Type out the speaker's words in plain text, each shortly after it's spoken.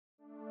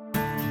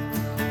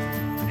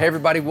Hey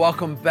everybody,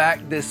 welcome back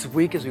this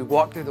week as we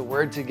walk through the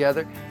Word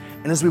together.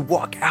 And as we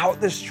walk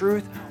out this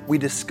truth, we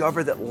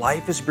discover that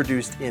life is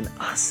produced in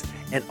us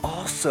and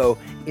also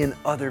in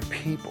other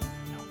people.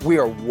 We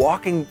are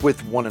walking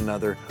with one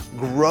another,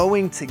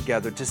 growing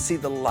together to see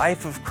the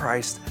life of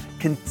Christ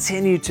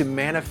continue to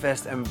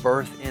manifest and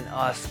birth in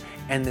us,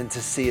 and then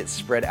to see it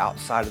spread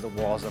outside of the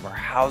walls of our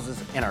houses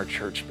and our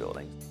church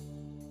buildings.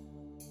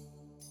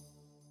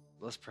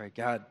 Let's pray.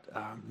 God,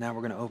 now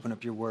we're going to open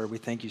up your word. We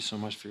thank you so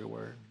much for your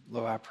word.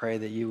 Lord, I pray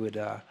that you would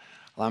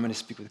allow me to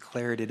speak with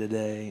clarity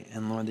today,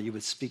 and Lord, that you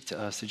would speak to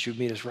us, that you would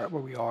meet us right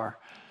where we are.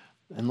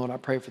 And Lord, I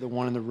pray for the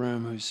one in the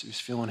room who's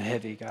feeling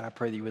heavy. God, I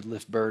pray that you would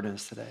lift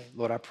burdens today.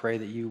 Lord, I pray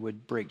that you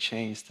would break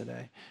chains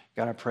today.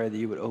 God, I pray that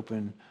you would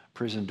open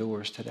prison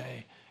doors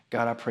today.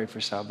 God, I pray for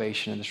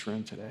salvation in this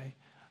room today.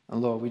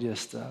 And Lord, we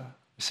just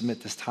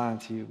submit this time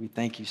to you. We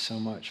thank you so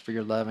much for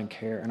your love and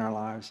care in our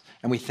lives.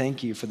 And we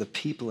thank you for the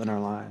people in our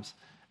lives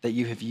that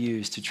you have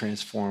used to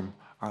transform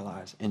our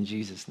lives. In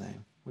Jesus'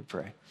 name, we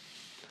pray.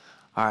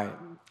 All right,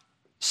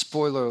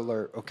 spoiler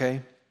alert,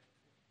 okay?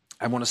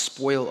 I want to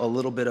spoil a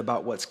little bit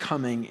about what's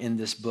coming in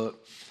this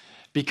book,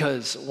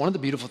 because one of the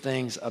beautiful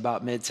things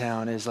about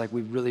Midtown is like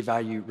we really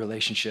value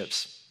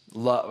relationships.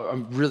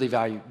 Really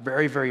value,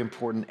 very, very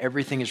important.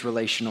 Everything is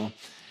relational.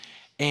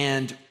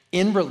 And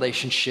in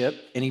relationship,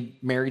 any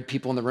married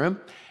people in the room,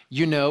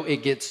 you know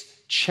it gets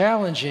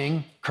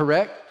challenging,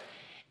 correct?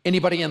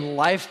 Anybody in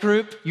life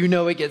group, you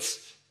know it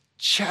gets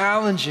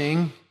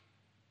challenging,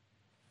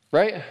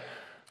 right? It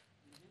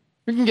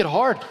can get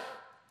hard.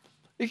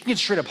 It can get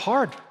straight up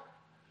hard.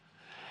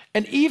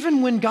 And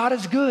even when God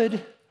is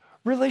good,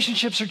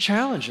 relationships are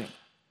challenging.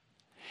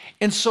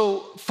 And so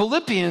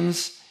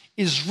Philippians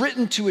is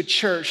written to a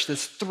church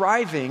that's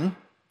thriving,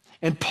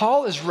 and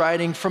Paul is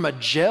writing from a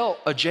jail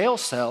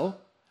cell,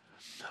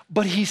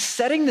 but he's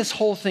setting this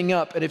whole thing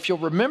up. And if you'll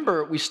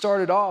remember, we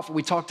started off,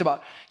 we talked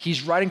about,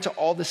 he's writing to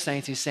all the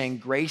saints. He's saying,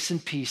 grace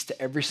and peace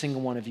to every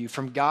single one of you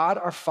from God,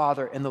 our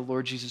Father, and the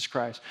Lord Jesus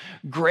Christ.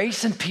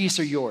 Grace and peace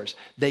are yours.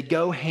 They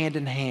go hand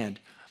in hand.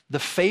 The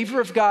favor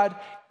of God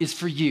is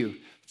for you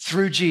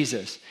through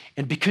Jesus.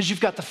 And because you've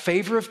got the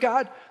favor of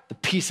God, the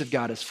peace of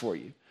God is for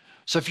you.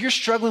 So if you're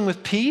struggling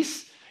with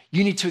peace,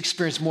 you need to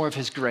experience more of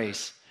his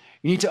grace.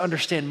 You need to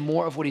understand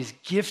more of what he's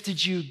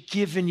gifted you,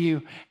 given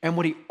you, and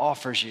what he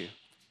offers you.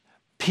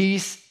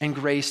 Peace and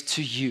grace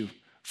to you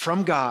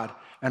from God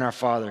and our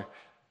Father.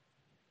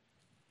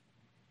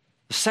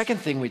 The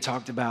second thing we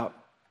talked about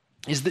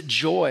is that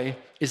joy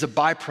is a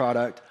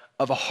byproduct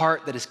of a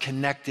heart that is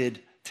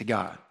connected to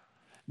God.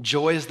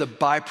 Joy is the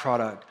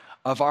byproduct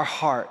of our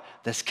heart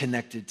that's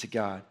connected to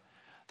God.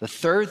 The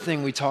third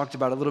thing we talked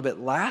about a little bit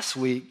last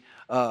week,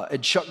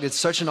 and Chuck did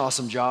such an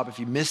awesome job. If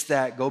you missed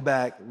that, go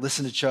back,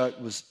 listen to Chuck.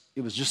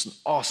 It was just an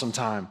awesome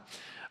time.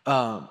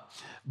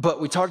 But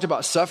we talked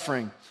about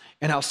suffering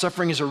and how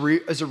suffering is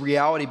a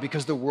reality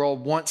because the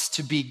world wants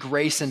to be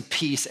grace and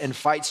peace and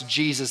fights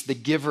Jesus, the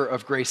giver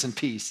of grace and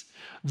peace.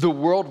 The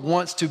world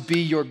wants to be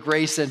your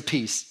grace and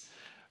peace.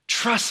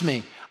 Trust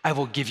me, I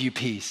will give you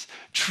peace.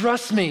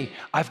 Trust me,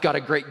 I've got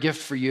a great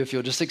gift for you. If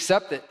you'll just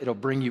accept it, it'll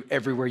bring you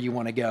everywhere you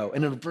want to go,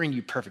 and it'll bring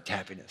you perfect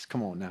happiness.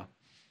 Come on now.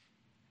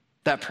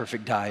 That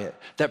perfect diet,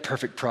 that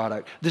perfect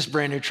product, this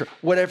brand new trip,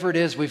 whatever it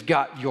is, we've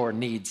got your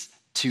needs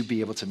to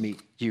be able to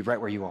meet you right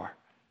where you are.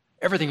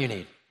 Everything you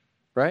need,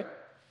 right?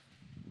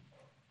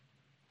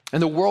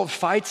 And the world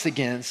fights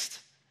against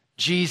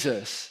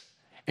Jesus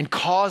and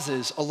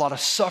causes a lot of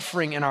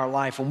suffering in our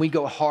life. When we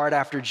go hard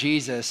after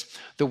Jesus,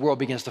 the world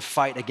begins to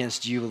fight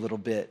against you a little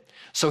bit.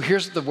 So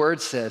here's what the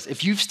word says.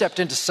 If you've stepped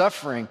into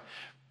suffering,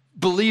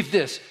 believe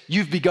this,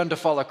 you've begun to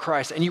follow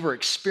Christ and you were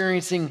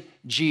experiencing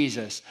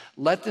Jesus.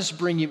 Let this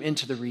bring you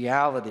into the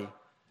reality,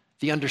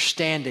 the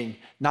understanding,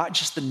 not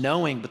just the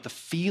knowing, but the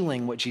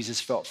feeling what Jesus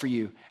felt for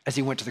you as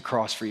he went to the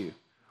cross for you.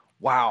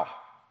 Wow.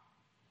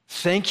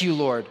 Thank you,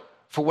 Lord,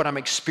 for what I'm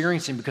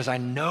experiencing because I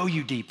know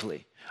you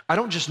deeply. I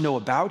don't just know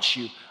about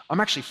you, I'm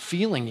actually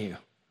feeling you.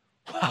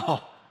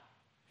 Wow.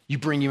 You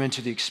bring you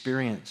into the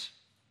experience.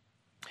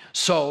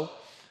 So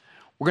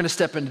we're going to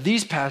step into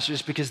these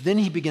passages because then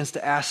he begins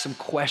to ask some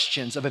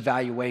questions of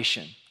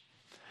evaluation.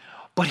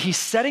 But he's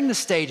setting the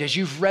stage, as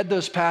you've read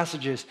those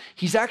passages,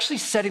 he's actually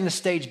setting the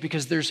stage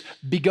because there's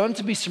begun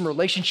to be some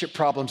relationship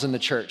problems in the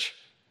church.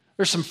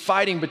 There's some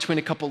fighting between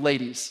a couple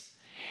ladies.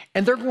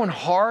 And they're going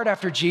hard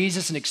after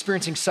Jesus and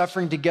experiencing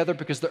suffering together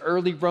because the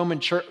early Roman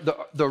church,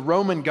 the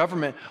Roman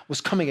government was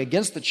coming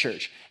against the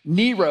church.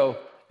 Nero,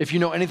 if you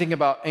know anything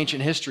about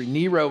ancient history,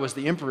 Nero was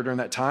the emperor during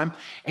that time,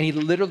 and he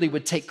literally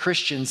would take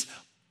Christians,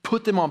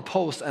 put them on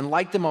posts, and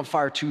light them on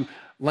fire to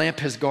lamp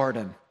his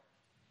garden.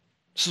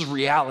 This is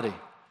reality.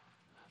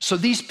 So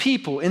these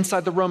people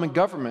inside the Roman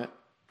government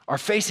are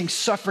facing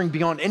suffering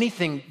beyond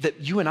anything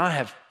that you and I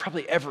have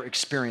probably ever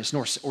experienced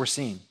or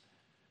seen.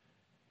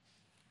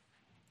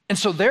 And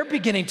so they're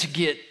beginning to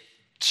get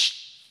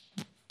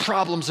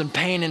problems and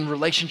pain in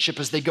relationship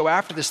as they go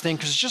after this thing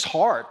because it's just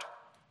hard.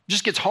 It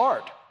just gets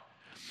hard.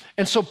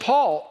 And so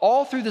Paul,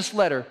 all through this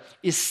letter,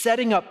 is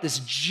setting up this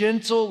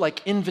gentle,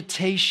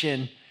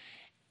 invitation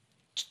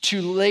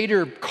to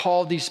later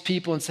call these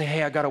people and say,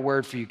 hey, I got a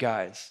word for you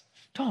guys.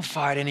 Don't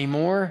fight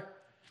anymore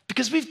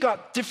because we've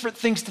got different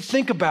things to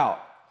think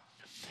about.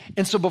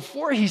 And so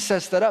before he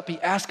sets that up, he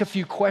asks a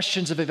few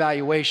questions of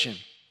evaluation.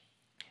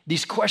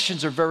 These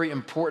questions are very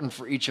important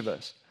for each of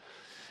us.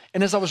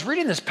 And as I was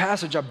reading this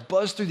passage, I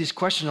buzzed through these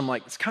questions. I'm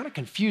like, it's kind of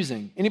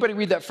confusing. Anybody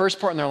read that first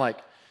part and they're like,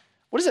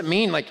 what does it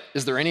mean? Like,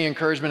 is there any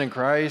encouragement in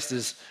Christ?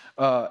 Is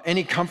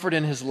any comfort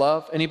in his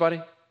love?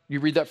 Anybody? You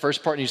read that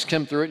first part and you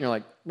skim through it and you're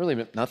like,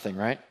 really nothing,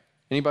 right?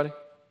 Anybody?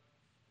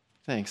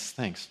 Thanks,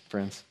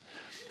 friends.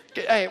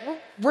 Hey,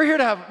 we're here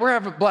to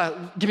have a blast.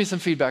 Give me some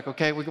feedback,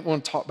 okay? We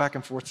want to talk back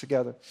and forth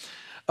together.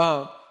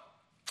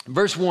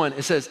 Verse 1,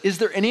 it says, is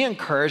there any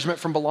encouragement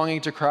from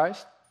belonging to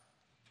Christ?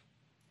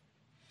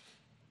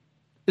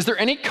 Is there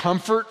any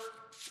comfort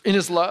in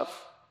his love?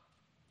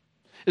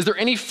 Is there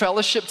any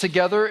fellowship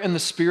together in the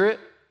Spirit?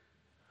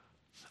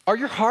 Are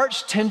your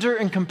hearts tender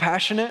and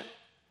compassionate?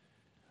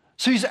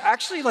 So he's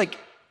actually like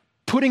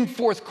putting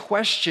forth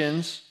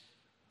questions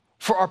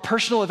for our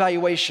personal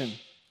evaluation.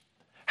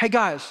 Hey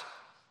guys,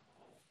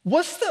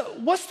 what's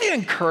the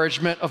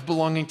encouragement of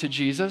belonging to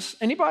Jesus?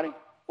 Anybody?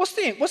 What's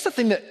the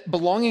thing that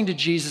belonging to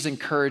Jesus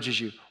encourages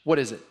you? What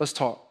is it? Let's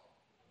talk.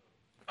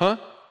 Huh?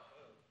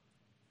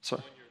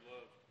 Sorry.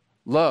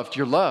 Loved.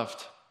 You're loved.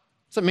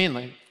 What's that mean?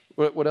 Like,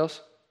 what else?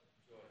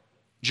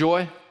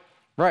 Joy.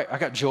 Right, I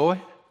got joy.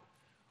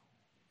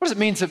 What does it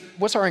mean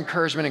what's our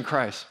encouragement in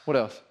Christ? What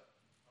else?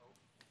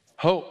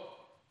 Hope.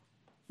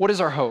 What is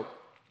our hope?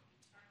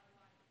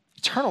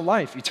 Eternal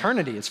life,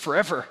 eternity, it's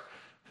forever.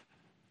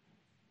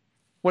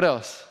 What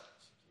else?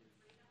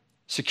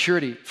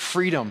 Security,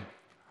 freedom.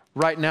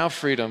 Right now,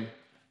 freedom.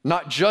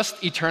 Not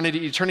just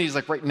eternity. Eternity is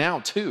like right now,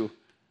 too.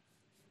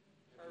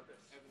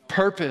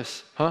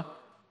 Purpose. Huh?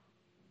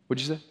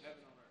 What'd you say?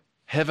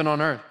 Heaven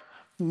on earth.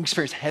 You can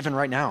experience heaven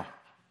right now.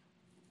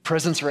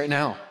 Presence right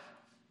now.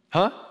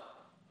 Huh?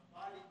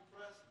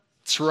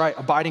 That's right,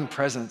 abiding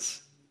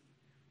presence.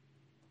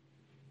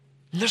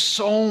 There's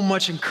so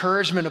much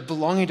encouragement of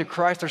belonging to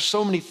Christ. There's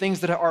so many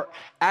things that are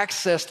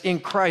accessed in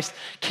Christ.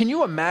 Can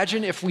you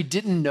imagine if we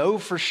didn't know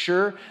for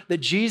sure that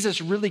Jesus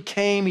really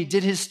came, he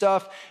did his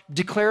stuff,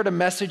 declared a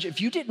message?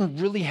 If you didn't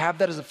really have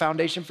that as a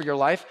foundation for your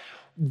life,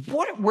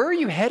 where are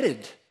you headed?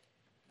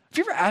 Have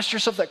you ever asked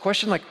yourself that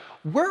question, like,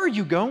 where are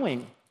you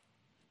going?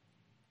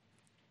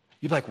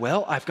 You'd be like,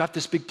 well, I've got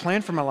this big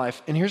plan for my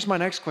life. And here's my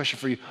next question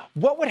for you.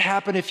 What would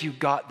happen if you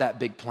got that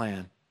big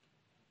plan?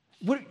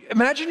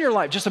 Imagine your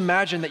life. Just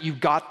imagine that you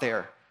got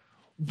there.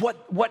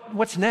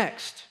 What's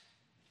next?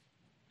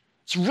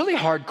 It's a really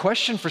hard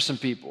question for some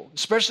people,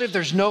 especially if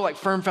there's no like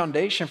firm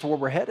foundation for where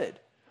we're headed.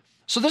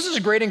 So this is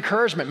a great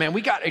encouragement, man.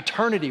 We got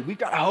eternity. We've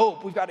got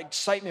hope. We've got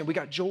excitement. We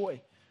got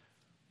joy.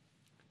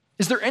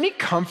 Is there any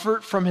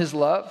comfort from his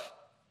love?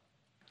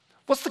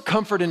 What's the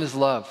comfort in his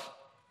love?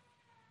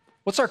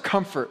 What's our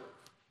comfort?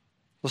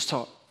 Let's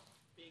talk.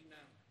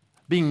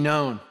 Being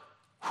known.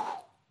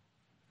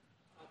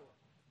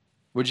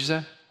 What'd you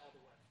say?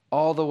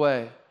 All the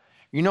way.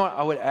 You know what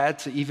I would add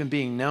to even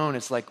being known?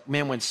 It's like,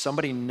 man, when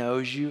somebody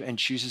knows you and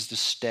chooses to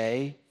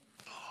stay,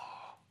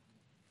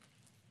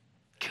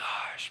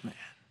 gosh, man,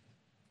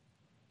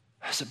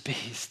 that's a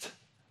beast.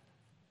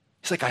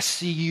 It's like, I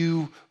see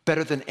you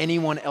better than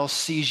anyone else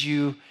sees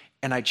you,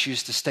 and I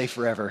choose to stay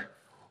forever.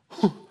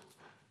 I'm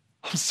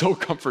so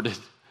comforted.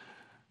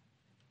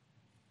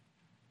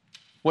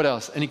 What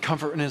else? Any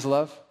comfort in his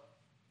love?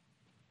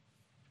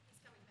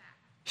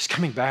 He's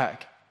coming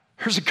back.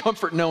 There's a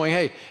comfort knowing,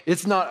 hey,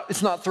 it's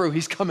not through.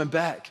 He's coming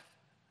back.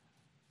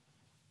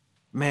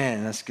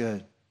 Man, that's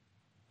good.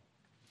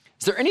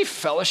 Is there any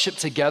fellowship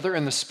together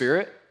in the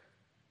Spirit?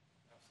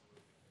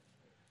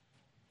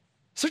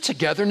 Is there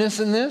togetherness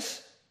in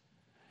this?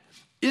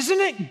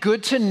 Isn't it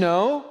good to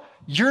know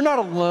you're not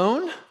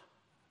alone?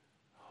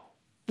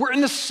 We're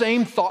in the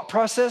same thought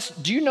process.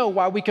 Do you know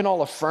why we can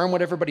all affirm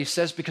what everybody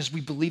says? Because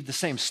we believe the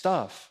same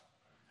stuff.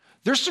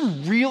 There's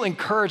some real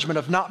encouragement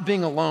of not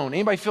being alone.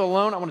 Anybody feel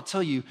alone? I want to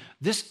tell you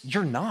this,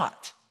 you're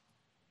not.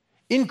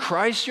 In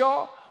Christ,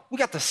 y'all, we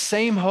got the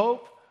same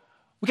hope.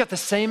 We got the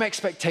same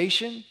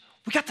expectation.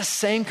 We got the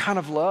same kind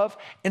of love.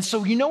 And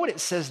so you know what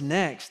it says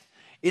next?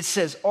 It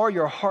says, are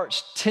your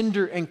hearts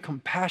tender and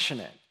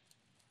compassionate?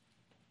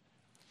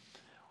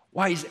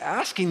 Why he's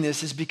asking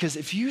this is because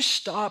if you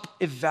stop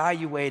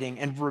evaluating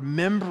and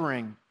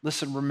remembering,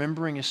 listen,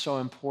 remembering is so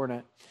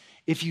important.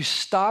 If you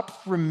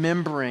stop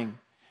remembering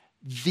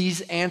these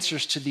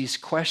answers to these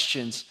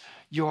questions,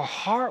 your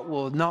heart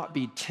will not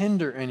be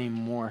tender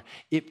anymore.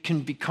 It can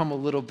become a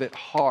little bit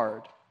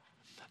hard.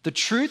 The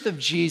truth of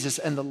Jesus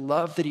and the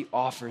love that he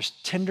offers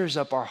tenders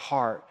up our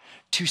heart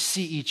to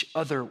see each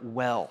other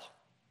well,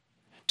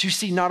 to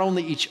see not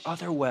only each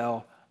other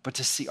well, but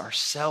to see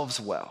ourselves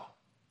well.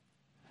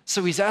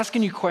 So he's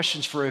asking you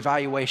questions for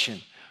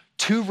evaluation,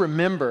 to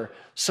remember.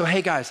 So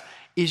hey guys,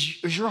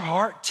 is your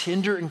heart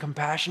tender and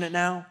compassionate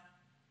now?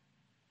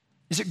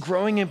 Is it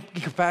growing in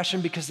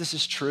compassion because this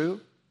is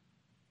true?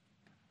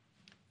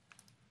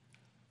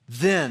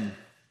 Then,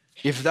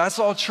 if that's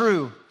all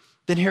true,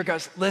 Then here,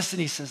 guys, listen,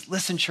 he says,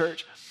 listen,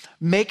 church,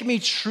 make me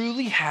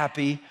truly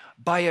happy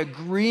by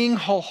agreeing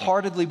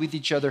wholeheartedly with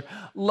each other,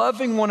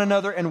 loving one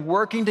another, and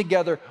working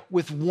together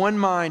with one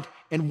mind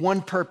and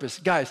one purpose.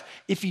 Guys,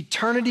 if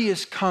eternity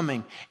is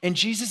coming and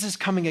Jesus is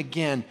coming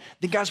again,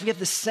 then guys, we have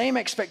the same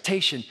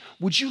expectation.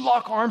 Would you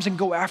lock arms and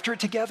go after it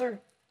together?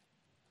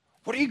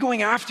 What are you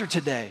going after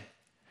today?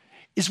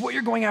 Is what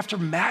you're going after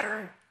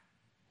matter?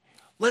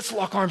 Let's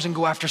lock arms and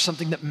go after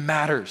something that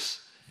matters.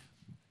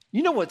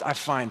 You know what I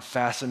find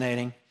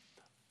fascinating?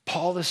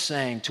 Paul is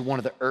saying to one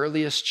of the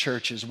earliest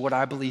churches what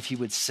I believe he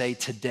would say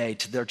today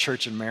to their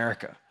church in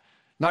America.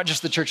 Not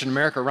just the church in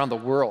America, around the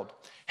world.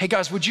 Hey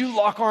guys, would you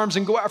lock arms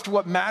and go after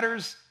what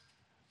matters?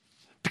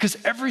 Because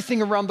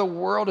everything around the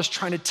world is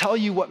trying to tell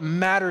you what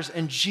matters,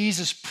 and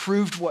Jesus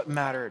proved what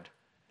mattered.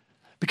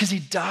 Because he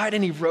died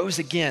and he rose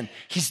again.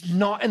 He's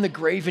not in the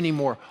grave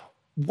anymore.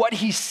 What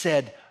he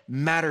said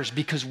matters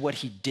because what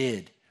he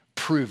did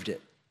proved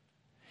it.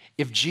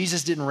 If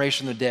Jesus didn't raise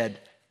from the dead,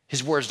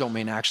 his words don't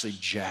mean actually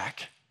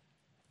jack.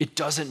 It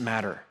doesn't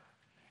matter.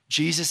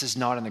 Jesus is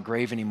not in the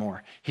grave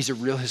anymore. He's a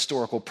real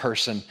historical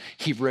person.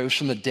 He rose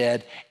from the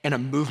dead, and a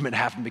movement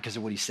happened because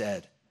of what he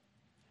said.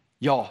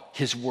 Y'all,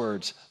 his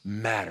words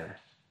matter.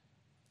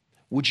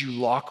 Would you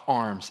lock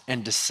arms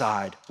and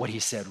decide what he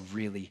said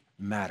really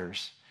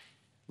matters?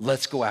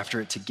 Let's go after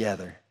it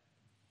together.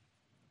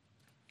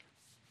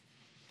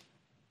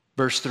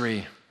 Verse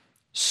 3,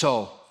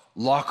 so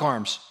lock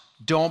arms.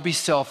 Don't be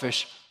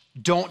selfish.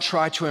 Don't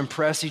try to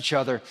impress each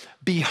other.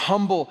 Be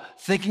humble,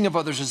 thinking of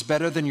others as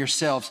better than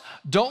yourselves.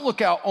 Don't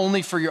look out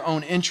only for your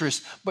own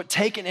interest, but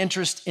take an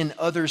interest in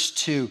others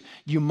too.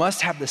 You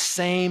must have the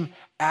same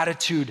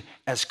attitude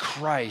as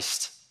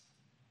Christ.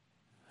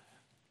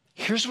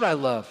 Here's what I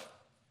love.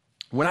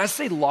 When I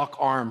say lock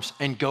arms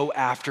and go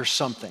after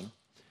something,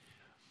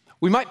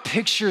 we might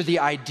picture the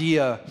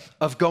idea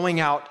of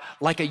going out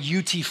like a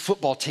UT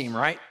football team,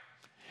 right?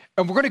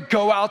 And we're gonna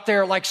go out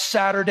there like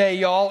Saturday,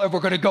 y'all, and we're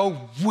gonna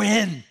go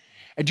win.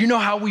 And do you know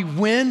how we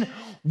win?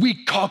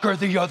 We conquer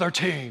the other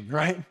team,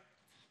 right?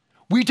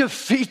 We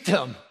defeat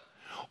them.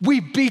 We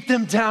beat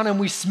them down and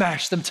we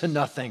smash them to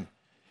nothing.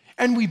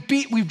 And we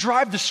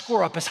drive the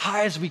score up as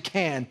high as we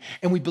can,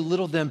 and we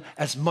belittle them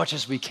as much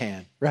as we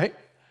can, right?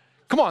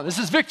 Come on, this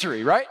is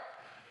victory, right?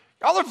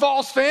 Y'all are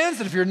Vols fans,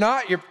 and if you're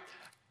not,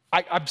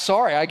 I'm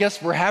sorry, I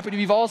guess we're happy to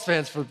be Vols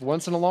fans for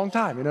once in a long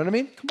time, you know what I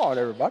mean? Come on,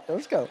 everybody,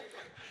 let's go.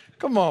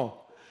 Come on.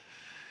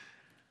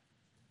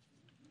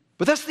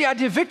 But that's the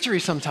idea of victory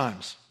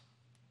sometimes.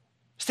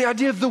 It's the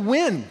idea of the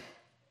win.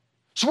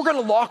 So we're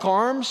gonna lock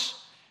arms.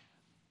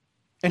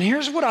 And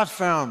here's what I've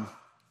found.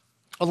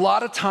 A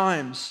lot of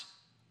times,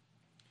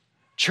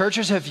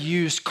 churches have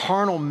used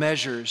carnal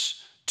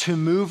measures to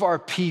move our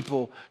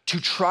people to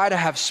try to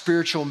have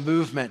spiritual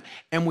movement.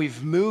 And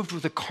we've moved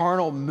with a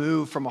carnal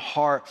move from a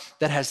heart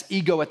that has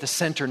ego at the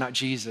center, not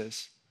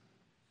Jesus.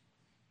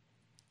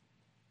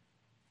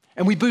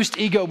 And we boost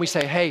ego and we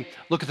say, hey,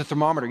 look at the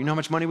thermometer. You know how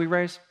much money we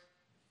raise?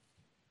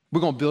 We're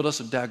gonna build us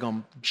a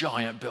daggone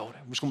giant building.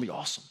 It's gonna be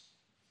awesome.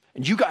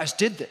 And you guys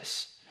did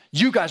this.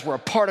 You guys were a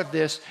part of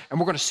this, and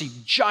we're gonna see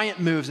giant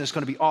moves, and it's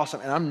gonna be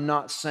awesome. And I'm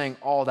not saying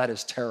all that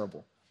is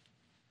terrible.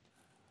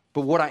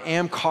 But what I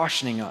am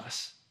cautioning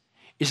us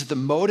is that the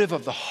motive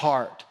of the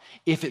heart,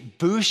 if it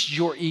boosts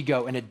your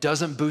ego and it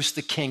doesn't boost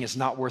the king, is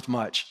not worth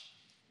much.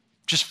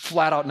 Just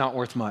flat out not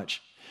worth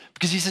much.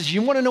 Because he says,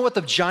 you wanna know what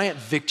the giant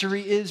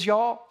victory is,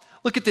 y'all?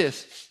 Look at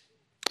this.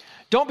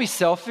 Don't be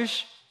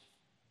selfish.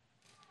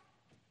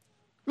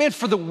 Man,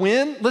 for the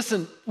win,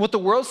 listen, what the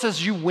world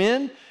says you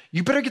win,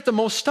 you better get the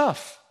most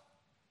stuff.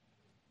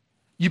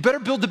 You better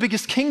build the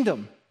biggest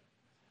kingdom.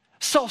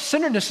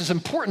 Self-centeredness is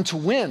important to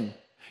win.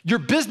 Your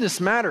business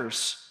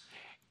matters.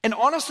 And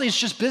honestly, it's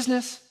just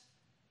business.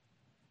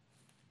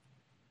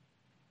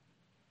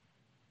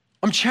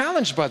 I'm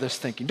challenged by this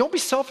thinking. Don't be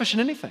selfish in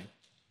anything.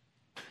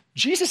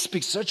 Jesus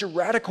speaks such a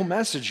radical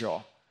message,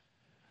 y'all.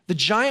 The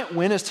giant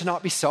win is to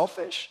not be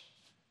selfish.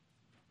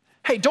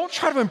 Hey, don't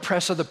try to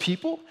impress other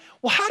people.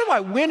 Well, how do I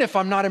win if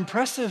I'm not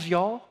impressive,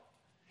 y'all?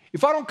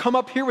 If I don't come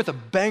up here with a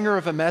banger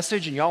of a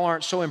message and y'all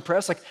aren't so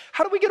impressed, like,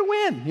 how do we get a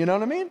win? You know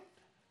what I mean?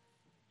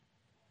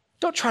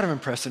 Don't try to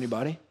impress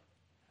anybody.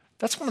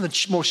 That's one of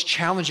the most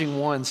challenging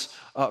ones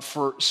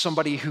for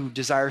somebody who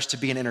desires to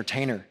be an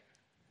entertainer.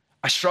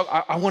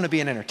 I want to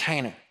be an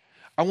entertainer.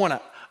 I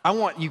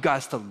want you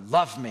guys to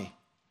love me.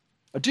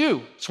 I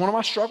do. It's one of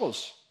my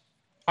struggles.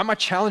 My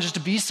challenge is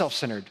to be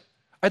self-centered.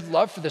 I'd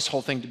love for this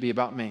whole thing to be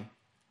about me.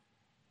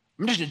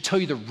 I'm just gonna tell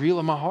you the real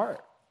of my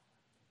heart.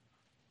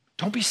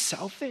 Don't be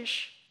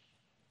selfish.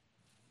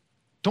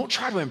 Don't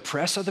try to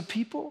impress other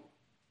people.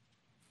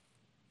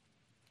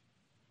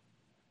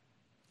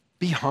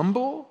 Be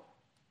humble.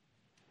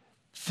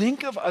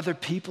 Think of other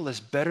people as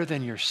better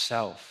than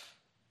yourself.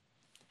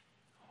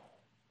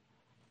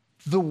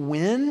 The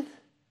win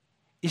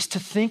is to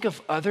think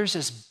of others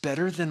as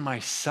better than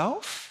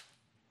myself?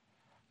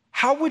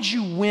 How would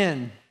you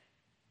win?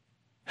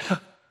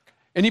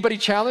 Anybody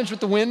challenged with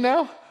the win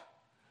now?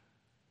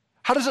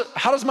 How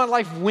does my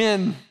life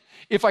win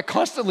if I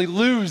constantly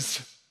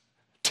lose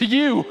to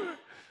you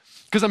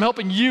because I'm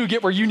helping you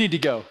get where you need to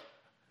go.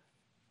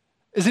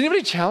 Is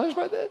anybody challenged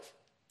by this?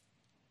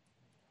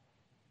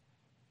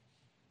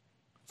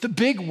 The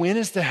big win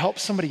is to help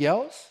somebody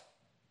else.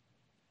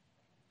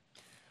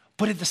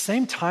 But at the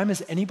same time,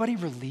 is anybody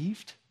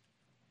relieved?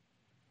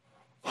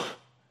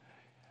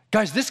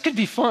 Guys, this could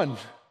be fun.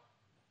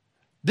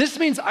 This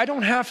means I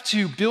don't have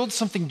to build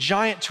something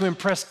giant to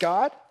impress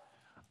God.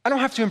 I don't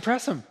have to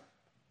impress him.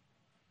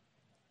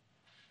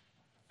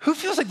 Who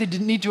feels like they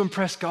didn't need to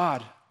impress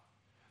God?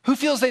 Who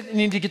feels they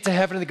need to get to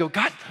heaven and they go,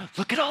 God,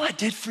 look at all I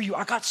did for you.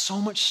 I got so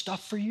much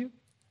stuff for you.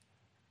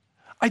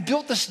 I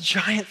built this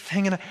giant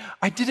thing and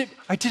I did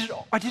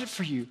it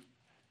for you.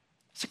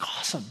 It's like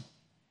awesome.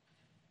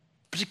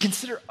 But to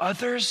consider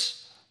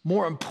others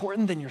more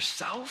important than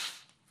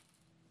yourself?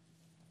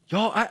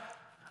 Y'all, I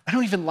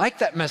don't even like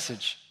that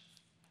message.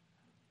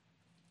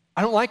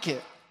 I don't like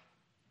it.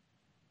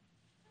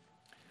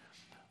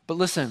 But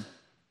listen,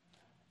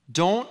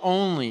 don't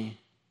only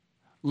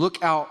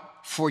look out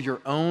for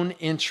your own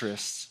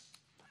interests,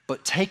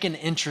 but take an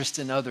interest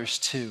in others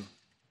too.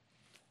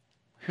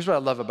 Here's what I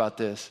love about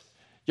this.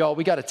 Y'all,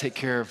 we got to take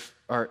care of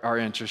our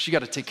interests. You got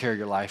to take care of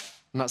your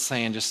life. I'm not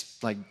saying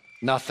just like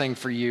nothing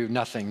for you,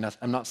 nothing.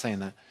 I'm not saying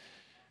that.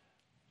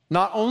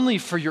 Not only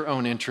for your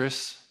own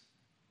interests,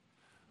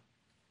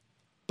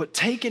 but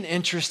take an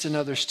interest in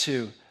others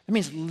too. That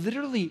means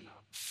literally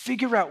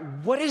figure out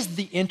what is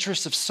the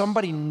interest of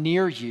somebody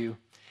near you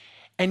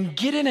and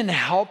get in and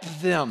help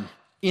them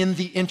in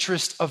the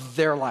interest of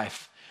their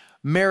life.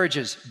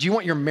 Marriages, do you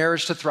want your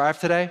marriage to thrive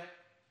today?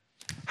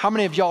 How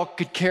many of y'all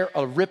could care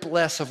a rip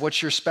less of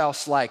what your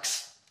spouse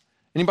likes?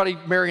 Anybody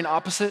marry an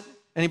opposite?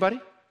 Anybody?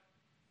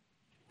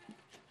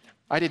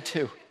 I did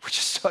too. We're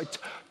just like,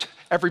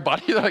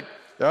 everybody like,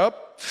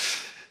 yep.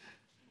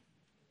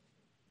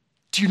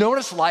 Do you know what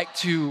it's like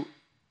to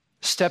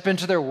step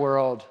into their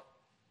world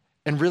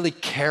and really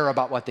care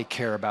about what they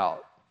care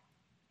about?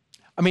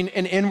 I mean,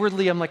 and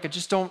inwardly, I'm like, I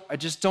just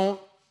don't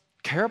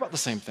care about the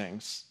same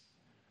things.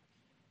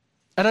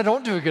 And I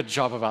don't do a good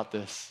job about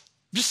this.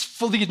 I'm just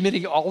fully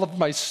admitting all of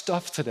my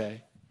stuff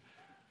today.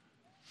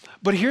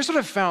 But here's what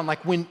I've found,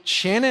 like when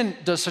Shannon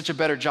does such a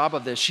better job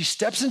of this, she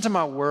steps into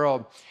my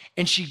world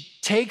and she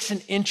takes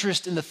an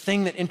interest in the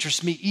thing that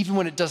interests me, even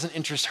when it doesn't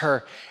interest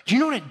her. Do you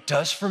know what it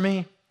does for me?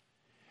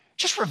 It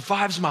just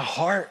revives my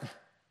heart.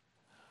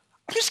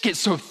 I just get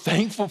so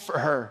thankful for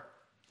her.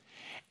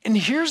 And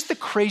here's the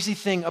crazy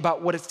thing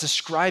about what it's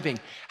describing.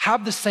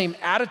 Have the same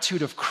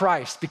attitude of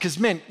Christ. Because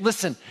man,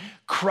 listen,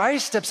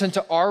 Christ steps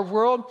into our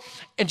world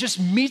and just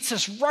meets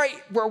us right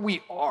where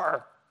we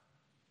are.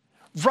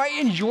 Right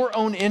in your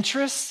own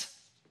interests.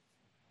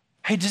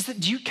 Hey,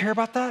 do you care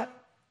about that?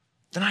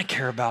 Then I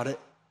care about it.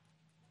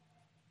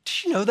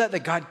 Did you know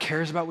that God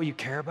cares about what you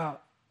care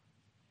about?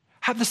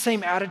 Have the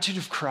same attitude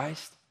of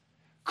Christ.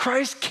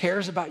 Christ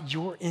cares about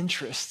your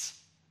interests.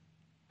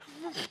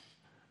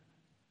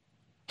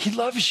 He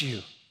loves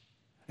you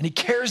and he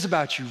cares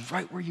about you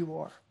right where you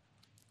are.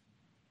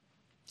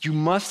 You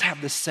must have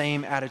the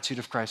same attitude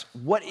of Christ.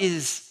 What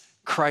is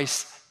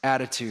Christ's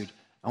attitude?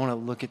 I want to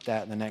look at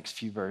that in the next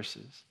few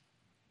verses.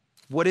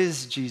 What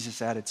is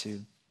Jesus'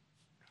 attitude?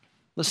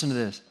 Listen to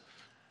this.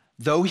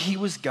 Though he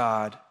was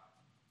God,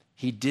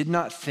 he did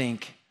not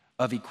think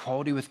of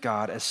equality with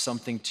God as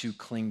something to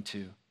cling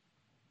to.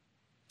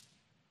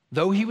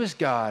 Though he was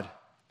God,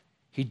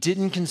 he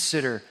didn't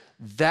consider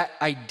that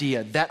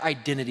idea, that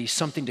identity,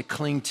 something to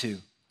cling to.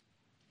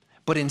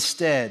 But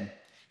instead,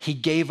 he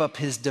gave up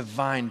his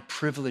divine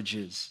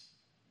privileges.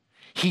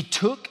 He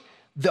took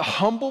the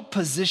humble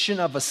position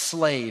of a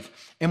slave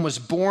and was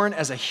born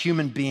as a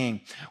human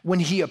being. When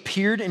he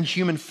appeared in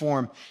human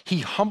form, he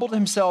humbled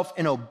himself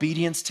in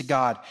obedience to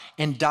God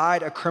and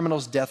died a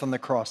criminal's death on the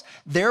cross.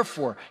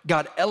 Therefore,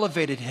 God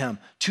elevated him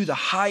to the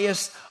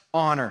highest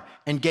honor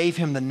and gave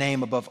him the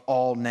name above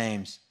all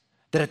names,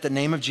 that at the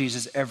name of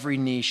Jesus, every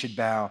knee should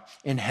bow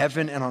in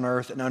heaven and on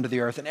earth and under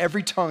the earth, and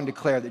every tongue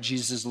declare that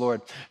Jesus is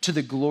Lord, to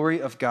the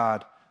glory of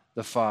God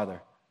the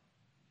Father.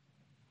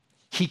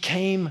 He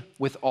came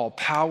with all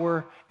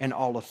power and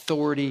all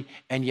authority,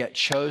 and yet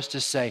chose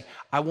to say,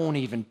 I won't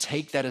even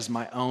take that as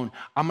my own.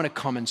 I'm gonna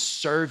come and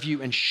serve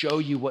you and show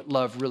you what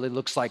love really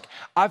looks like.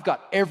 I've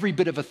got every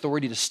bit of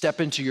authority to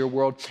step into your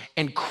world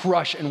and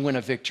crush and win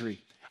a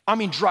victory. I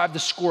mean, drive the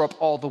score up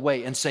all the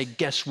way and say,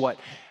 guess what?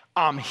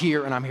 I'm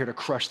here and I'm here to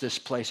crush this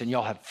place and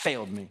y'all have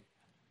failed me.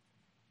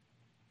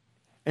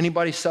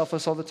 Anybody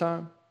selfless all the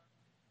time?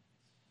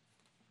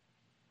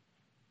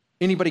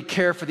 Anybody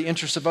care for the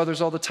interests of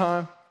others all the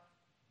time?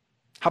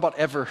 How about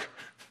ever?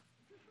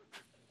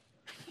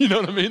 You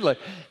know what I mean? Like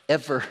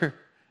ever.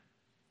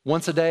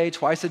 Once a day,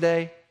 twice a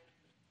day.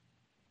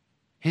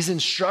 His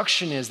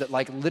instruction is that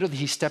like literally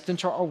he stepped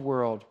into our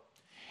world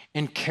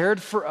and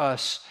cared for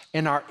us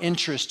and our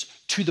interest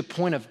to the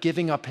point of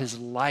giving up his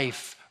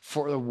life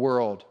for the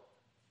world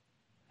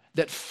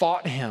that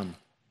fought him,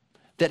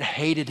 that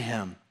hated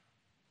him.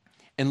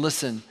 And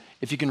listen,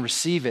 if you can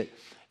receive it,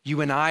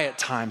 you and I at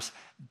times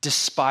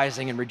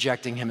despising and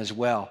rejecting him as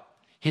well.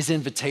 His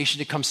invitation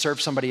to come serve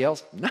somebody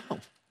else? No.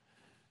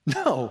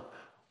 No,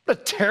 what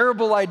a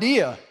terrible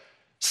idea.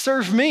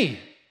 Serve me.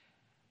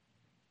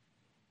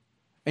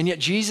 And yet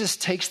Jesus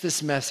takes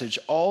this message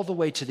all the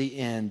way to the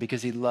end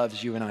because he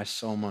loves you and I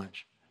so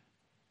much.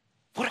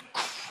 What a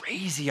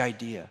crazy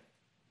idea.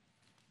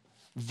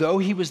 Though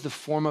he was the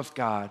form of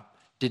God,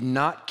 did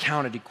not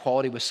count it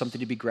equality with something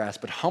to be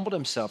grasped, but humbled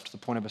himself to the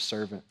point of a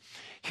servant.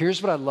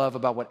 Here's what I love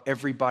about what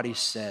everybody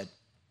said.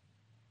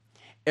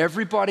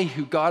 Everybody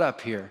who got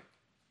up here,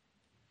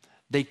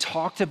 they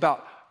talked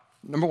about,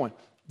 number one,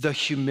 the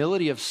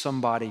humility of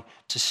somebody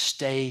to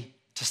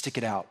stick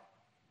it out.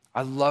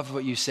 I love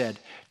what you said,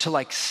 to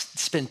like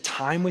spend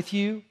time with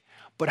you,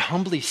 but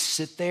humbly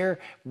sit there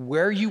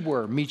where you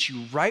were, meet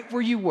you right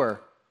where you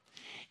were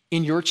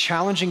in your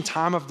challenging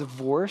time of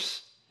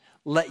divorce,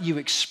 let you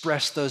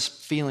express those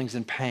feelings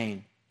and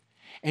pain,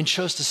 and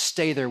chose to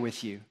stay there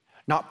with you,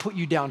 not put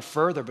you down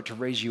further, but to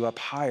raise you up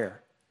higher.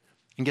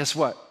 And guess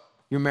what?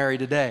 You're married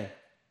today.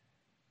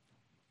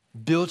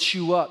 Built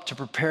you up to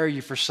prepare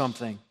you for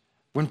something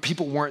when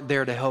people weren't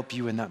there to help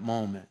you in that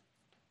moment.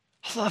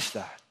 I love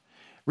that.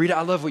 Rita,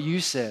 I love what you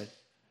said.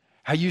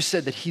 How you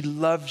said that he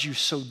loved you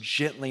so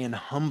gently and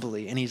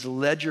humbly, and he's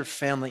led your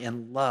family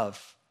in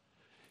love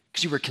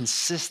because you were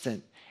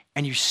consistent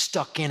and you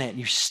stuck in it and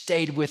you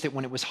stayed with it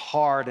when it was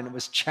hard and it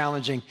was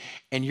challenging,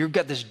 and you've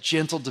got this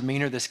gentle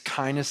demeanor, this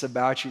kindness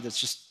about you that's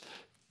just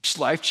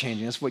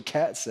life-changing. That's what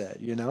Kat said,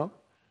 you know?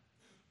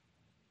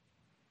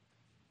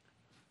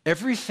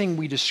 Everything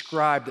we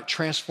described that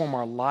transformed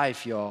our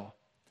life, y'all,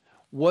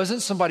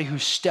 wasn't somebody who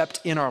stepped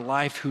in our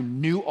life who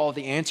knew all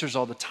the answers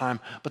all the time,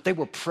 but they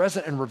were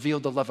present and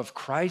revealed the love of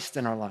Christ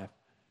in our life.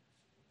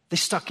 They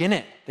stuck in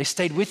it. They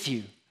stayed with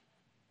you.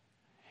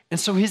 And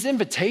so his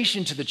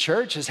invitation to the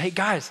church is, hey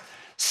guys,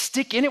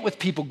 stick in it with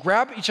people,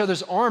 grab each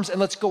other's arms and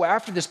let's go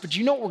after this. But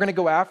you know what we're gonna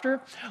go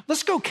after?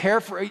 Let's go care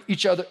for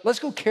each other. Let's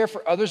go care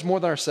for others more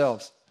than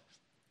ourselves.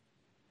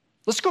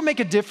 Let's go make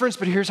a difference,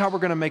 but here's how we're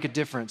gonna make a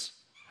difference.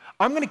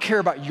 I'm gonna care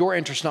about your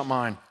interest, not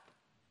mine.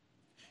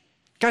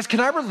 Guys,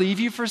 can I relieve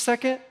you for a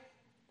second?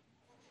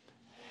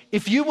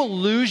 If you will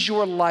lose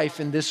your life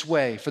in this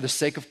way for the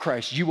sake of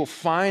Christ, you will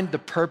find the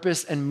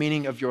purpose and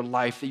meaning of your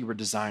life that you were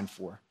designed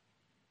for.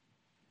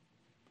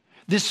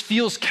 This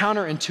feels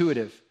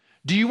counterintuitive.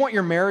 Do you want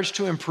your marriage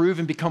to improve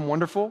and become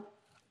wonderful?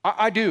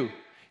 I do.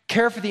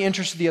 Care for the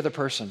interest of the other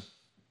person.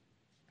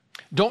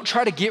 Don't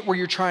try to get where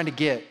you're trying to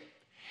get,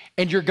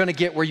 and you're gonna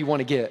get where you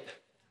wanna get.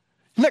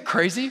 Isn't that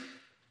crazy?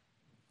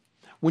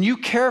 When you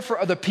care for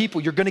other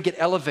people, you're gonna get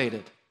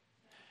elevated.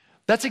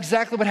 That's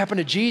exactly what happened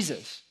to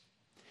Jesus.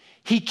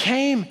 He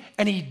came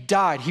and he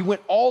died. He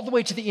went all the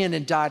way to the end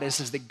and died. It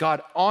says that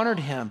God honored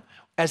him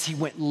as he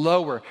went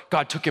lower.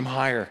 God took him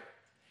higher.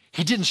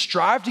 He didn't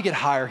strive to get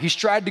higher. He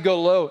strived to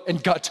go low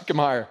and God took him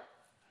higher.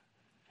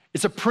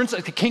 It's a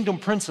kingdom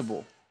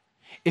principle.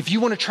 If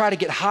you want to try to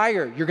get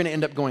higher, you're going to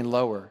end up going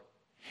lower.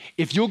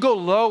 If you'll go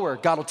lower,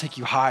 God will take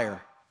you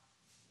higher.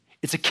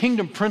 It's a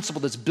kingdom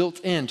principle that's built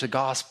into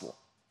gospel.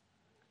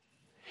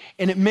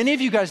 And many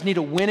of you guys need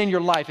a win in your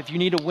life. If you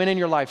need a win in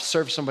your life,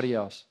 serve somebody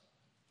else.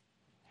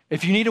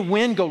 If you need a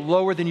win, go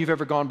lower than you've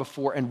ever gone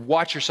before and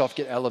watch yourself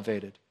get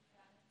elevated.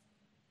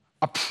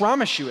 I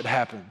promise you it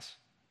happens.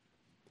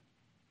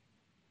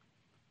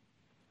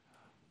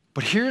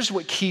 But here's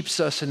what keeps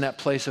us in that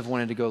place of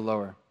wanting to go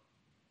lower.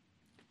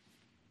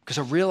 Because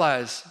I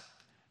realize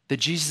that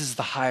Jesus is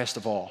the highest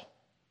of all.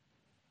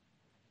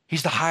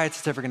 He's the highest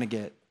it's ever going to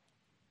get.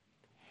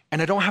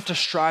 And I don't have to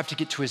strive to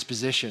get to his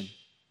position.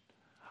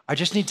 I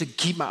just need to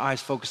keep my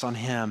eyes focused on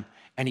him,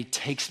 and he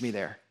takes me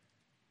there.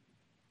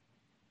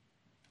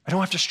 I don't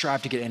have to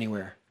strive to get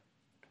anywhere.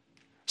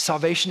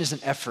 Salvation is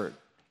an effort.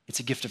 It's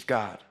a gift of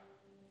God.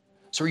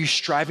 So are you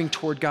striving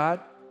toward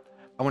God?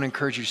 I want to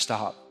encourage you to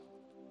stop.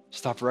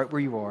 Stop right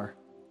where you are.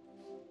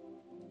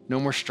 No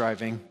more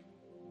striving.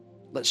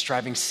 Let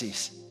striving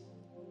cease.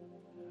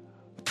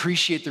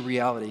 Appreciate the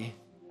reality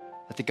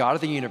that the God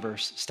of the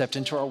universe stepped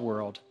into our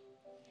world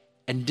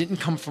and didn't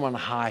come from on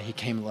high, he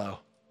came low.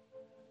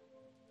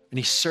 And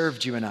he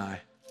served you and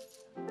I.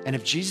 And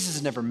if Jesus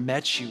has never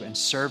met you and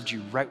served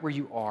you right where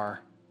you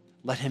are,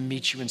 let him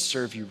meet you and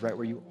serve you right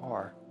where you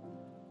are.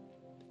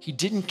 He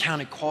didn't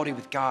count equality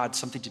with God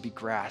something to be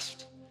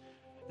grasped.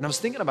 And I was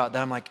thinking about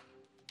that. I'm like,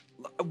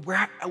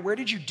 where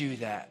did you do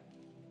that?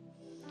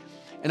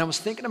 And I was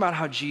thinking about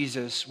how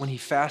Jesus, when he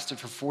fasted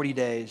for 40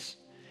 days,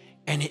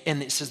 and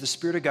it says the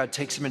Spirit of God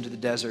takes him into the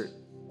desert.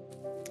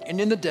 And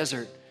in the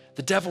desert,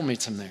 the devil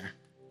meets him there.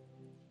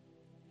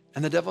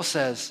 And the devil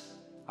says,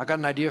 I got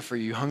an idea for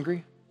you. You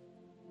hungry?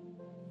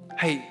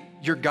 Hey,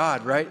 you're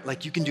God, right?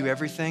 Like you can do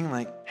everything.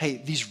 Like, hey,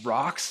 these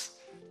rocks,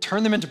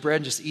 turn them into bread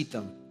and just eat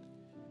them.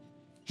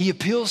 He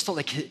appeals to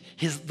like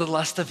the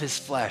lust of his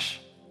flesh.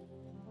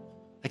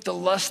 Like the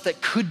lust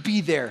that could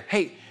be there.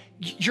 Hey,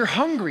 you're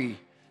hungry.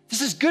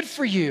 This is good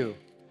for you.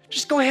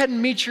 Just go ahead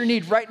and meet your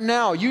need right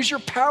now. Use your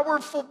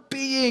powerful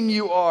being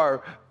you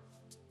are.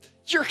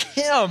 You're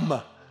him.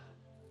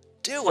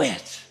 Do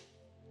it.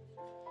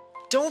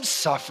 Don't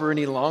suffer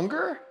any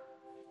longer.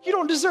 You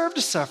don't deserve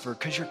to suffer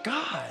because you're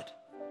God.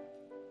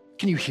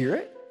 Can you hear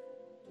it?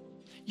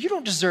 You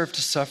don't deserve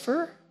to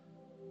suffer.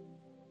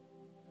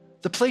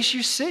 The place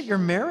you sit, your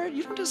merit,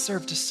 you don't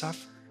deserve to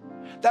suffer.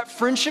 That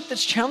friendship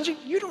that's challenging,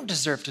 you don't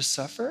deserve to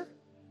suffer.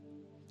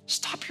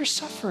 Stop your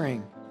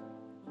suffering.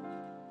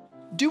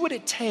 Do what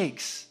it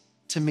takes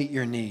to meet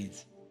your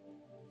needs.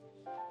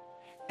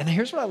 And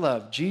here's what I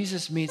love.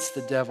 Jesus meets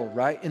the devil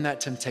right in that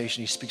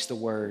temptation. He speaks the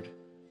word.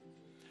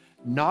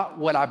 Not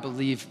what I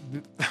believe.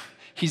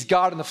 He's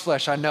God in the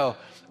flesh, I know,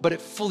 but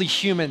it fully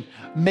human,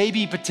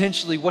 maybe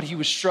potentially what he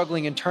was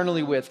struggling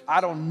internally with.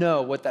 I don't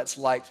know what that's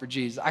like for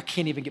Jesus. I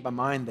can't even get my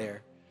mind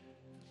there.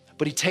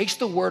 But he takes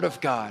the word of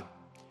God,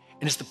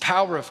 and it's the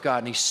power of God,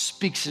 and he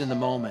speaks it in the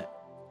moment,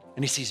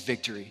 and he sees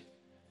victory.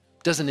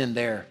 It doesn't end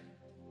there.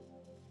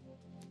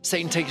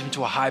 Satan takes him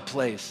to a high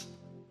place,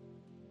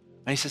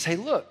 and he says, hey,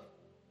 look,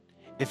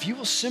 if you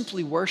will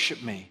simply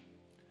worship me,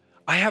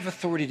 I have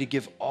authority to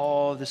give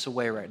all this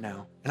away right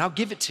now, and I'll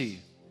give it to you.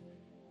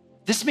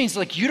 This means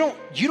like you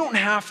don't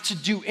have to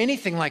do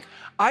anything. Like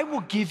I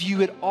will give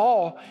you it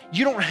all.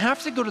 You don't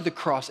have to go to the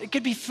cross. It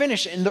could be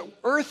finished and the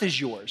earth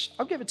is yours.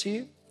 I'll give it to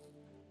you.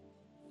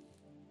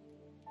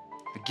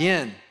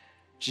 Again,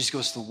 Jesus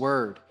goes to the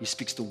word. He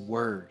speaks the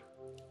word.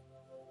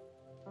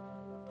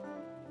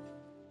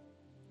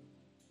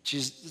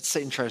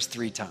 Satan tries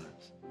 3 times.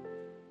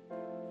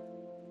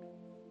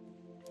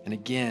 And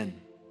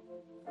again,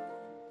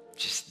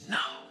 just no.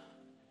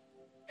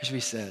 Here's what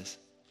he says.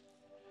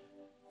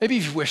 Maybe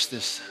you've wished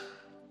this.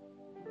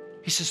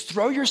 He says,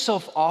 throw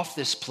yourself off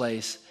this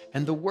place,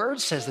 and the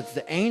word says that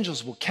the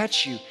angels will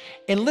catch you.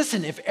 And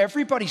listen, if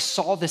everybody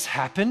saw this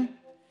happen,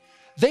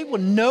 they will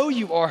know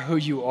you are who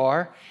you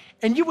are,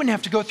 and you wouldn't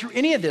have to go through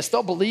any of this.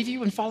 They'll believe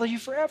you and follow you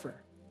forever.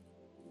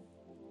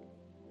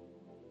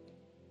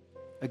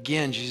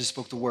 Again, Jesus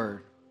spoke the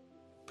word.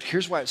 But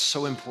here's why it's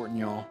so important,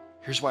 y'all.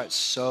 Here's why it's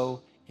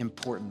so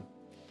important.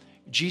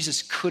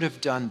 Jesus could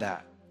have done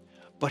that.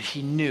 But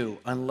he knew,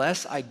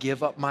 unless I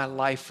give up my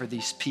life for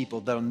these people,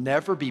 they'll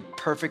never be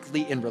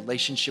perfectly in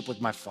relationship with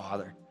my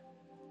Father.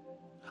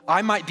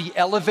 I might be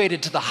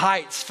elevated to the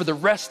heights for the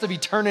rest of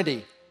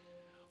eternity,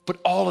 but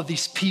all of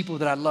these people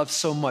that I love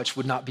so much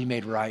would not be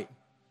made right.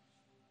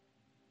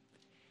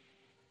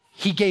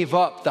 He gave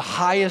up the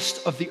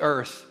highest of the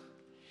earth.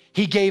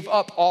 He gave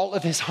up all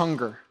of his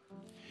hunger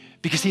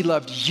because he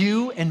loved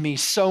you and me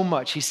so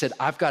much. He said,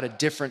 I've got a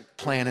different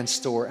plan in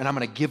store, and I'm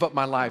gonna give up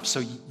my life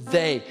so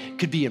they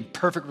could be in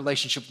perfect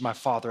relationship with my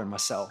Father and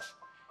myself.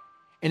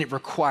 And it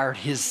required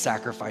his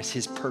sacrifice,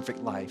 his perfect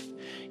life.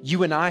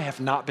 You and I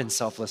have not been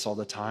selfless all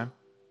the time.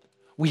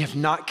 We have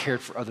not cared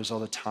for others all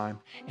the time,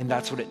 and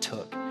that's what it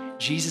took.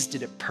 Jesus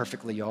did it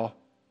perfectly, y'all.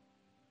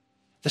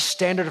 The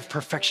standard of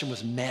perfection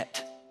was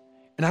met.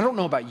 And I don't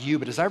know about you,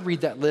 but as I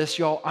read that list,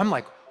 y'all, I'm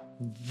like,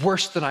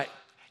 worse than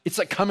it's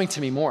like coming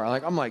to me more.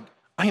 I'm like,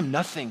 I am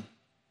nothing.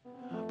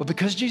 But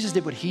because Jesus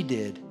did what he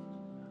did,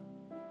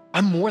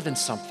 I'm more than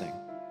something.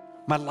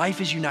 My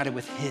life is united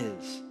with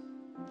his.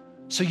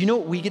 So you know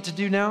what we get to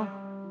do now?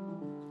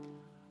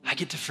 I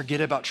get to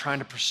forget about trying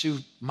to pursue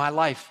my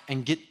life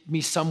and get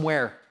me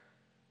somewhere.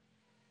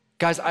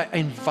 Guys, I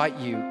invite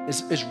you,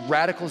 as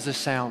radical as this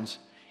sounds,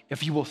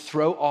 if you will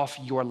throw off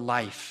your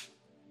life,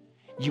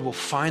 you will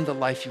find the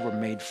life you were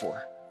made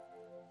for.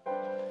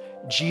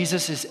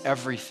 Jesus is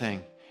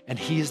everything, and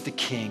he is the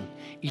King.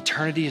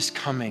 Eternity is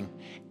coming,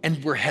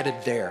 and we're headed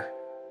there.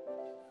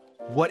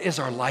 What is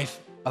our life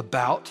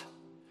about?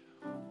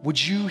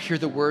 Would you hear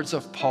the words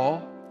of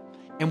Paul,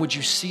 and would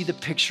you see the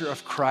picture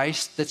of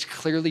Christ that's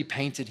clearly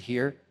painted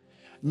here?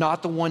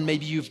 Not the one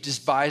maybe you've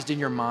despised in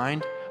your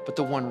mind, but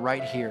the one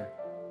right here.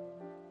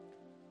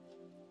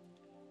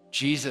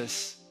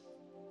 Jesus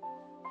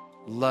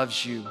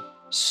loves you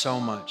so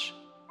much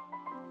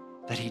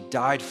that he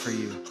died for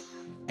you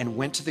and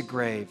went to the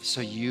grave so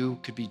you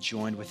could be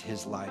joined with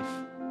his life.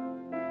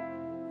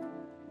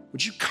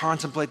 Would you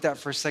contemplate that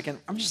for a second?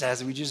 I'm just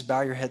asking, would you just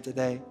bow your head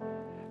today?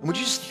 And would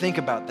you just think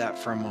about that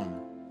for a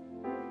moment?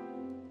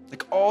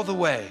 Like all the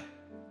way.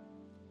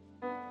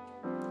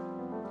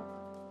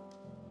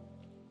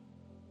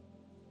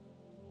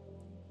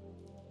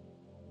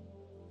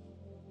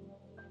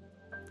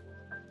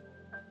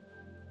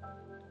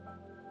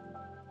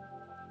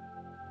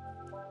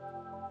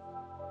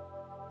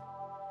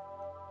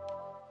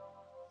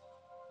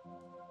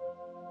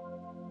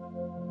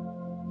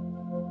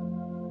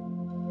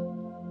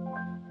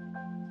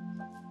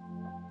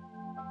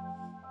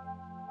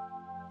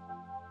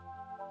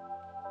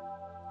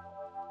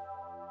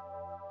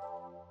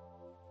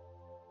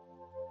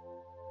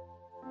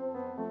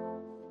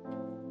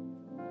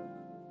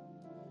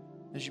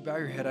 As you bow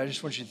your head, I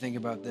just want you to think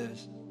about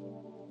this.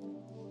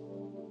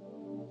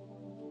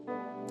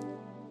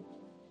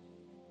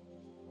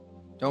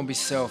 Don't be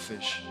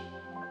selfish.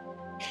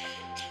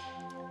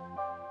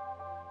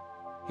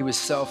 He was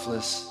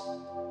selfless.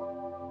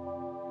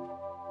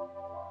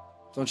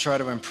 Don't try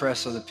to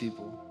impress other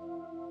people.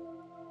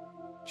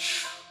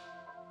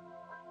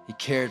 He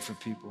cared for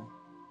people.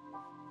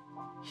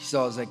 He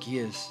saw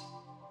Zacchaeus.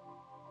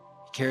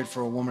 He cared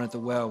for a woman at the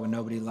well when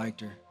nobody liked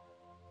her.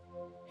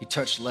 He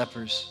touched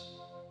lepers.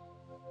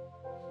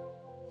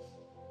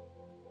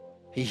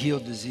 He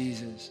healed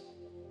diseases.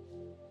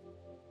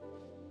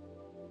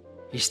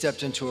 He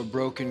stepped into a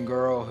broken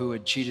girl who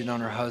had cheated on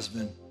her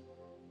husband.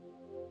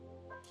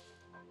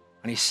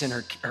 And he sent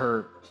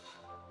her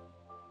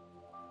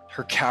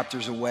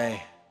captors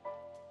away.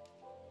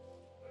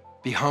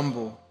 Be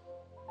humble.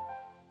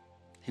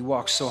 He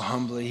walked so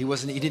humbly. He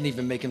didn't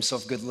even make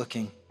himself good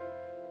looking.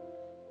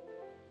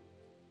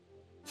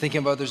 Thinking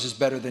of others is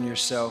better than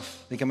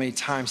yourself. Think how many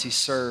times he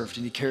served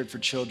and he cared for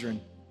children.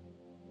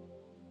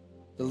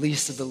 The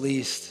least of the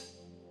least.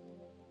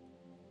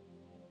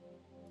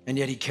 And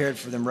yet he cared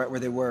for them right where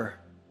they were.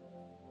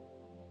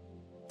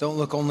 Don't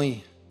look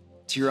only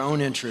to your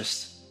own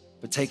interest,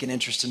 but take an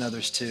interest in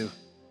others too.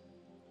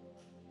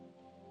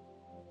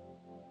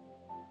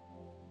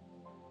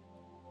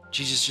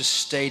 Jesus just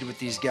stayed with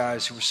these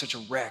guys who were such a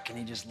wreck, and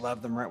he just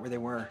loved them right where they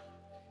were.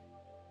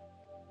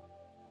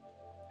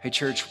 Hey,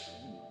 church,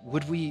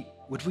 would we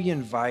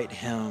invite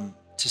him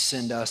to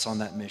send us on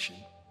that mission?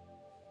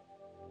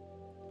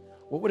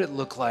 What would it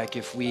look like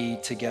if we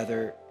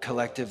together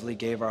collectively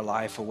gave our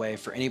life away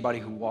for anybody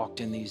who walked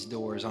in these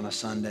doors on a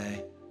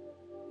Sunday?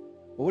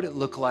 What would it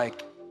look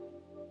like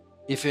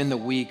if in the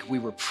week we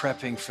were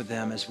prepping for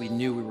them as we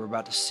knew we were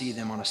about to see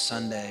them on a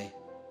Sunday?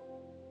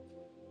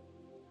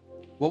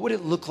 What would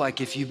it look like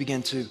if you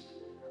began to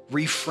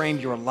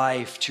reframe your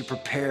life to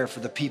prepare for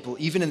the people,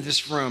 even in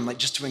this room, like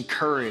just to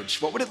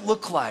encourage? What would it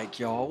look like,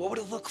 y'all? What would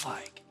it look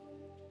like?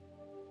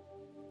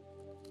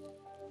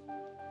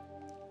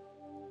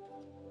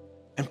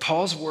 And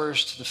Paul's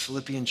words to the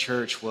Philippian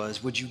church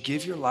was, would you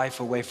give your life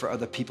away for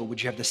other people?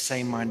 Would you have the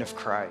same mind of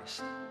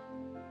Christ?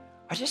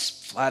 I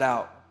just flat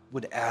out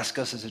would ask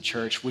us as a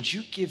church, would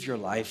you give your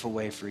life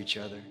away for each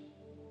other?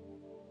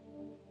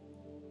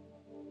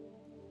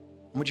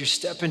 Would you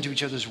step into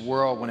each other's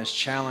world when it's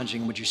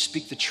challenging? Would you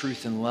speak the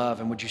truth in love?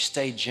 And would you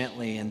stay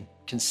gently and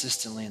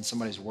consistently in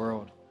somebody's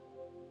world?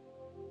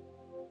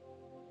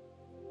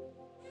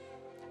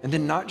 And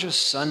then not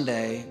just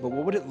Sunday, but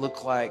what would it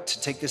look like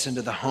to take this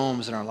into the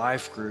homes and our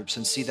life groups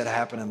and see that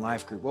happen in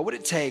life group? What would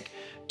it take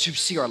to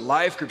see our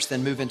life groups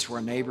then move into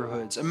our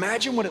neighborhoods?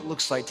 Imagine what it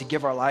looks like to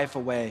give our life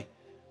away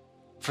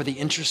for the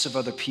interests of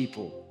other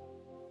people.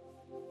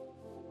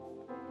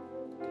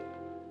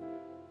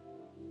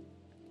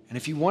 And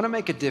if you want to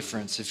make a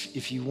difference,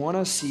 if you want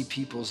to see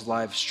people's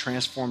lives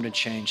transformed and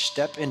changed,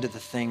 step into the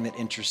thing that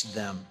interests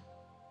them.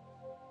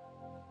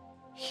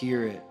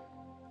 Hear it.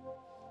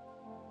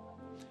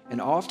 And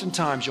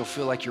oftentimes you'll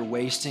feel like you're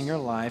wasting your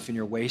life and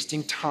you're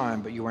wasting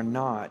time, but you are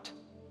not.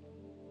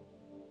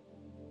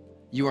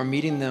 You are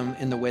meeting them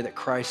in the way that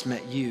Christ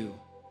met you.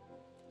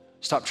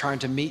 Stop trying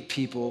to meet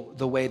people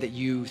the way that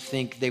you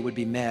think they would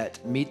be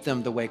met. Meet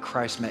them the way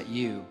Christ met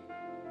you.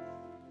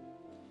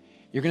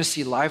 You're going to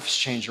see lives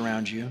change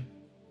around you.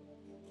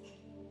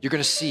 You're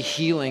going to see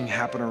healing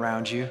happen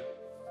around you.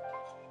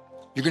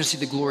 You're going to see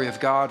the glory of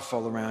God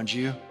fall around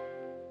you.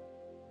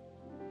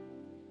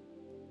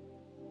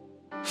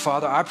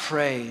 Father, I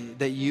pray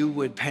that you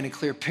would paint a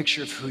clear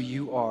picture of who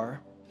you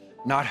are,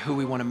 not who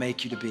we want to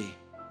make you to be.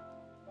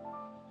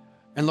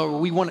 And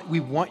Lord, we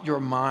want your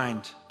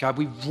mind. God,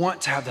 we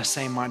want to have the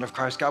same mind of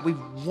Christ. God, we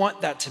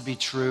want that to be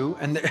true.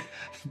 And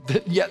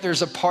yet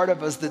there's a part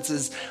of us that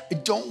says, I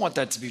don't want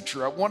that to be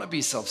true. I want to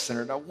be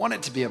self-centered. I want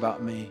it to be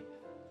about me.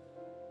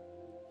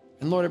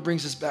 And Lord, it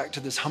brings us back to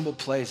this humble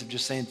place of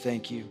just saying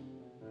thank you.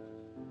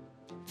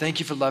 Thank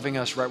you for loving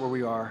us right where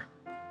we are.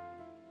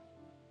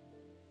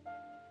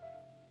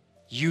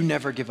 You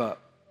never give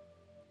up.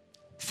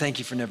 Thank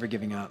you for never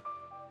giving up.